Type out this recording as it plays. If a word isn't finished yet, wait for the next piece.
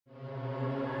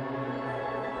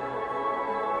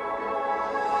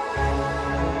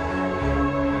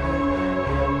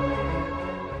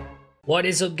What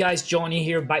is up, guys? Johnny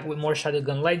here, back with more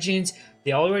Shadowgun Legends.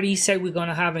 They already said we're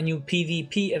gonna have a new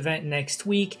PvP event next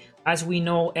week. As we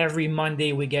know, every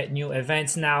Monday we get new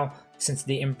events now since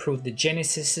they improved the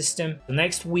Genesys system. The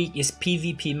next week is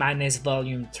PvP Madness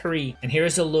Volume 3, and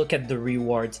here's a look at the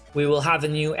rewards. We will have a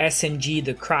new SMG,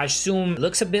 the Crash Zoom. It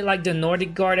looks a bit like the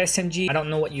Nordic Guard SMG. I don't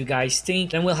know what you guys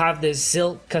think. Then we'll have the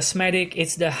Zilt cosmetic.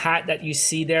 It's the hat that you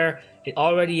see there. It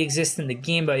already exists in the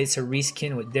game, but it's a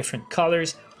reskin with different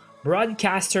colors.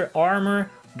 Broadcaster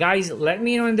armor. Guys, let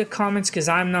me know in the comments because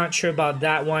I'm not sure about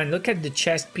that one. Look at the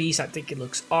chest piece. I think it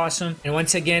looks awesome. And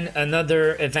once again,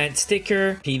 another event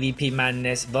sticker, PvP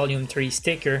Madness Volume 3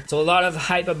 sticker. So a lot of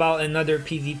hype about another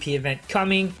PvP event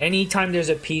coming. Anytime there's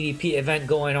a PvP event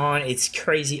going on, it's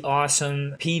crazy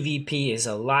awesome. PvP is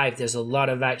alive. There's a lot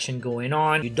of action going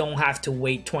on. You don't have to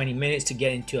wait 20 minutes to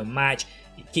get into a match.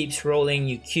 It keeps rolling.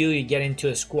 You queue, you get into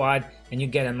a squad, and you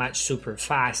get a match super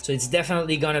fast. So it's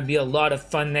definitely gonna be a lot of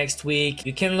fun next week.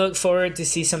 You can look forward to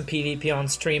see some PvP on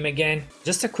stream again.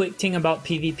 Just a quick thing about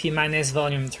PvP Madness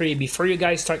Volume 3. Before you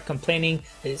guys start complaining,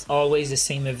 it's always the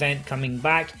same event coming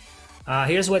back.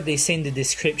 Here's what they say in the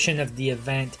description of the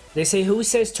event. They say, who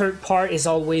says third part is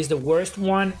always the worst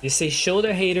one? They say, show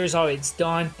the haters how it's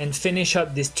done and finish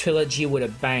up this trilogy with a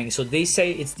bang. So they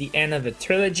say it's the end of a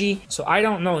trilogy. So I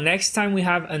don't know. Next time we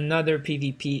have another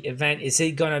PvP event, is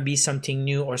it gonna be something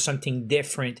new or something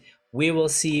different? We will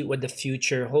see what the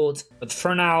future holds. But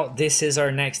for now, this is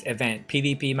our next event,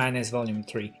 PvP Madness Volume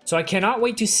 3. So I cannot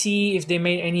wait to see if they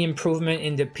made any improvement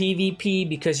in the PvP,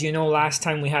 because you know last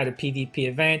time we had a PvP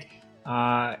event,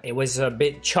 it was a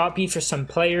bit choppy for some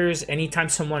players. Anytime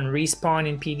someone respawned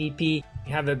in PvP,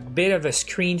 you have a bit of a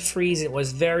screen freeze. It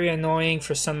was very annoying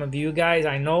for some of you guys,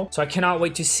 I know. So I cannot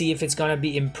wait to see if it's gonna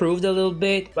be improved a little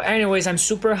bit. But anyways, I'm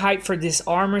super hyped for this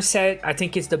armor set. I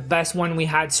think it's the best one we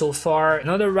had so far.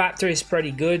 Another Raptor is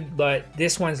pretty good, but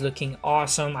this one's looking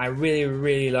awesome. I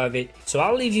really love it. So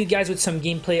I'll leave you guys with some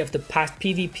gameplay of the past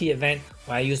PvP event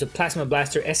where I used the Plasma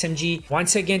Blaster SMG.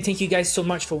 Once again, thank you guys so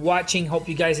much for watching. Hope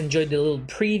you guys enjoyed the little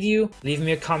preview. Leave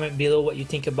me a comment below what you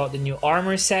think about the new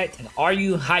armor set, and are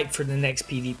you hyped for the next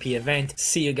PvP event?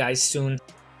 See you guys soon.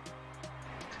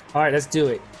 Alright, let's do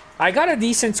it. I got a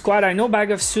decent squad. I know Bag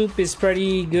of Soup is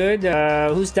pretty good.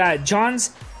 Who's that?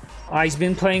 John's. He's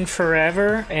been playing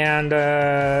forever. And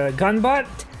Gunbutt.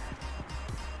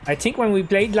 I think when we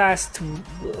played last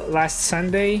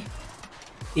Sunday,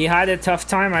 he had a tough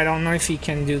time. I don't know if he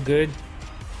can do good,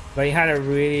 but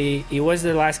he was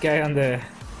the last guy on the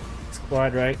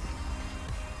squad, right?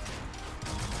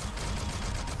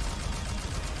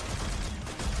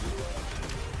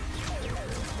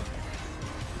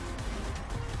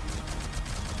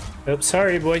 Oops,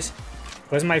 sorry boys.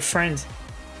 Was my friend.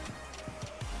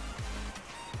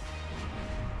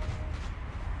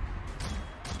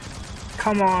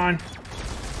 Come on.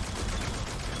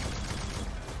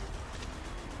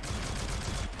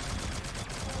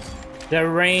 The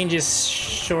range is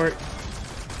short.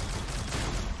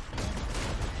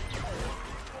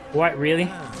 What, really?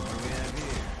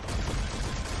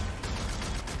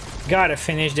 Gotta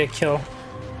finish the kill.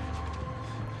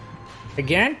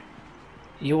 Again?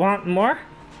 You want more?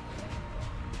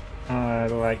 I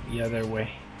like the other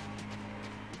way.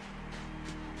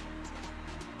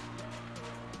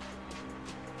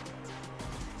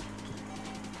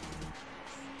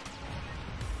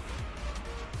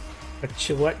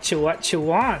 What you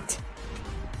want?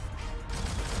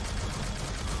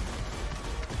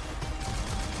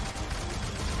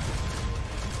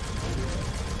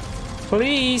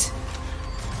 Please.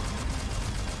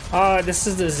 Oh, this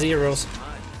is the zeros.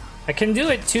 I can do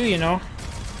it too, you know.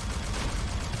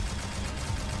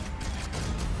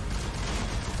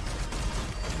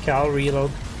 Okay, I'll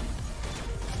reload.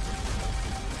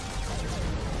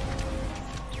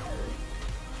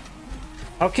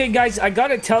 Okay guys, I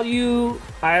gotta tell you,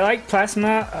 I like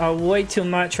Plasma way too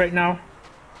much right now.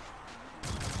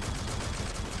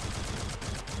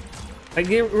 Like,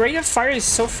 the rate of fire is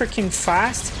so freaking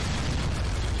fast.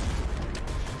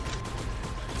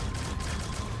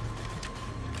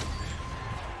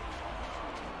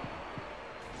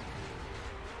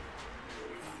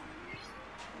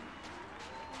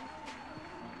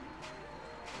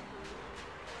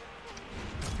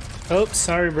 Oops,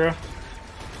 sorry bro.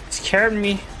 Scared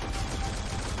me.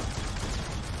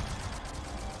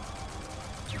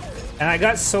 And I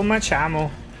got so much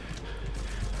ammo.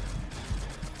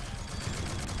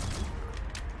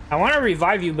 I want to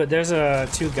revive you, but there's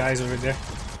two guys over there.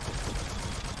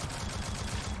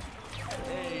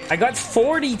 I got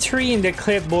 43 in the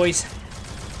clip, boys.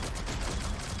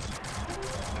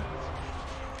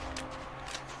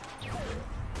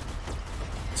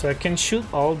 So I can shoot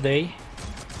all day.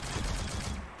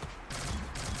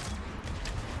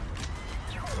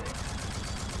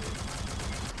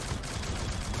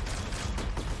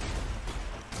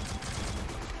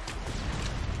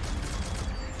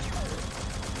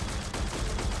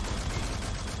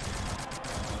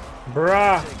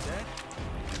 Bruh.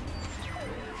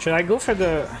 Should I go for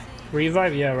the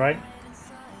revive? Yeah, right?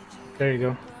 There you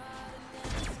go.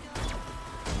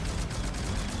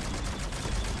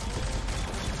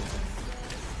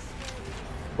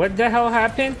 What the hell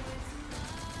happened?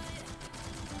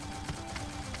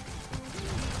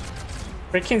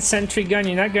 Freaking sentry gun,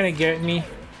 you're not gonna get me.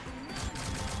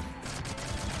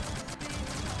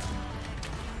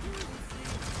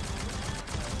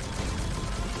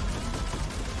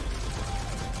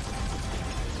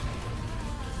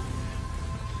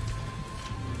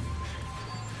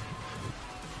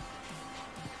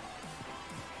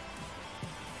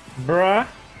 Bruh.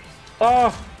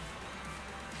 Oh.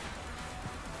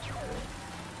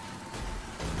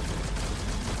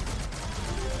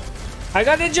 I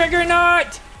got the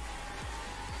Juggernaut!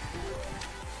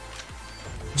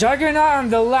 Juggernaut on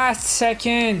the last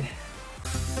second.